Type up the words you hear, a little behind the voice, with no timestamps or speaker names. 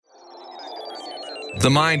The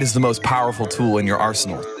mind is the most powerful tool in your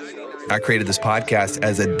arsenal. I created this podcast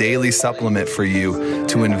as a daily supplement for you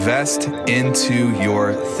to invest into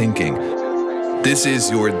your thinking. This is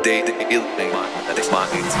your Daily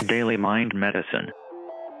Mind Medicine.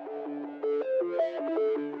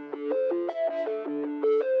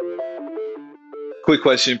 Quick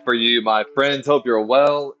question for you, my friends. Hope you're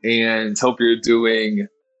well and hope you're doing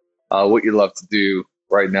what you love to do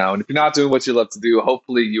right now. And if you're not doing what you love to do,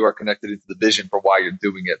 hopefully you are connected into the vision for why you're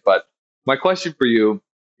doing it. But my question for you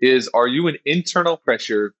is, are you an internal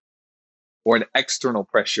pressure or an external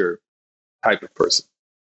pressure type of person?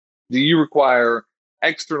 Do you require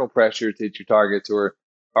external pressure to hit your targets, or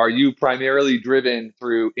are you primarily driven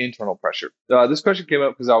through internal pressure? This question came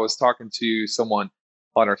up because I was talking to someone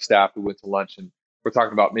on our staff who went to lunch, and we're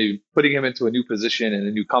talking about maybe putting him into a new position in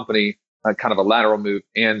a new company, kind of a lateral move.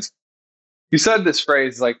 And he said this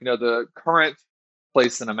phrase, like, the current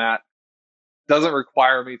place that I'm at doesn't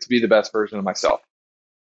require me to be the best version of myself.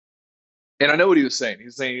 And I know what he was saying. He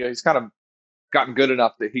was saying he's kind of gotten good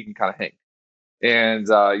enough that he can kind of hang. And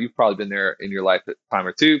you've probably been there in your life at a time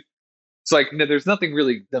or two. It's like, there's nothing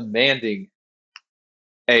really demanding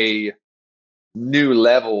a new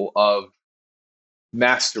level of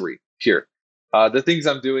mastery here. The things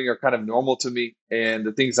I'm doing are kind of normal to me, and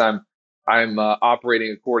the things I'm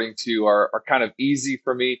operating according to are kind of easy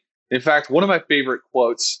for me. In fact, one of my favorite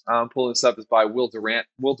quotes, I'm pulling this up, is by Will Durant.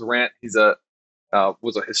 Will Durant,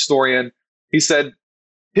 was a historian. He said,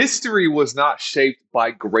 "History was not shaped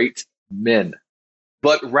by great men,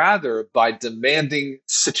 but rather by demanding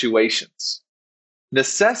situations.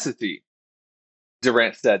 Necessity,"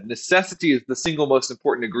 Durant said, "necessity is the single most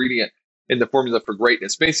important ingredient in the formula for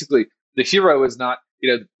greatness." Basically, the hero is not,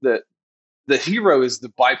 the hero is the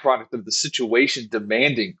byproduct of the situation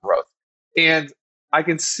demanding growth. And I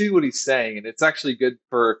can see what he's saying. And it's actually good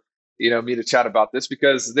for, me to chat about this,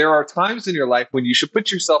 because there are times in your life when you should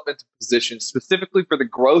put yourself into position specifically for the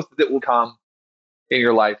growth that will come in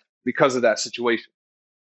your life because of that situation.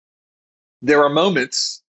 There are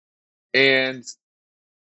moments and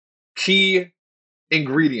key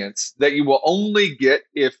ingredients that you will only get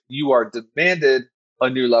if you are demanded a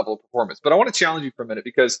new level of performance. But I want to challenge you for a minute,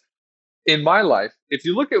 because in my life, if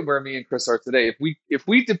you look at where me and Chris are today, if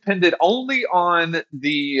we depended only on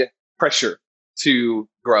the pressure to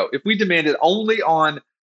grow, if we demanded only on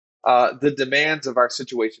the demands of our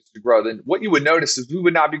situations to grow, then what you would notice is we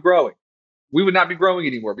would not be growing. We would not be growing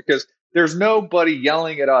anymore, because there's nobody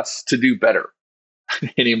yelling at us to do better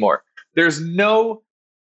anymore. There's no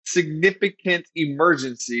significant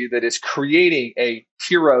emergency that is creating a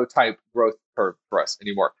hero type growth curve for us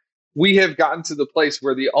anymore. We have gotten to the place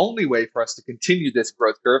where the only way for us to continue this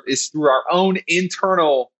growth curve is through our own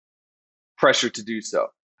internal pressure to do so,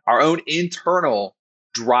 our own internal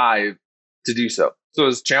drive to do so. So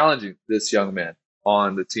it's challenging this young man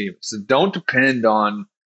on the team. So don't depend on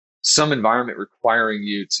some environment requiring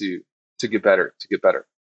you to get better,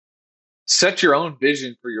 Set your own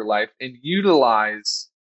vision for your life and utilize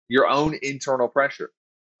your own internal pressure.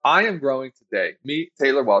 I am growing today. Me,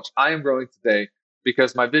 Taylor Welch, I am growing today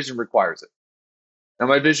because my vision requires it. Now,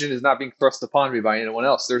 my vision is not being thrust upon me by anyone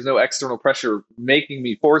else. There's no external pressure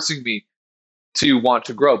forcing me to want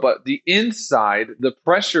to grow. But the inside, the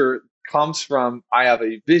pressure comes from, I have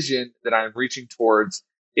a vision that I'm reaching towards.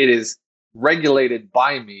 It is regulated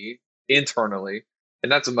by me internally,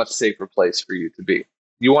 and that's a much safer place for you to be.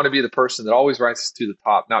 You want to be the person that always rises to the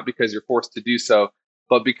top, not because you're forced to do so,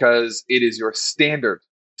 but because it is your standard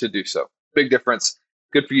to do so. Big difference.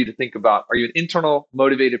 Good for you to think about. Are you an internal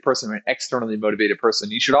motivated person or an externally motivated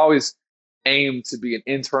person? You should always aim to be an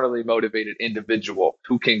internally motivated individual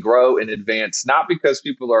who can grow and advance, not because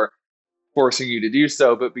people are forcing you to do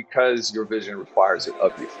so, but because your vision requires it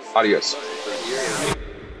of you. Adios.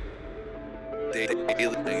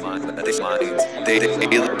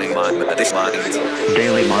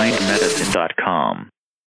 DailyMindMedicine.com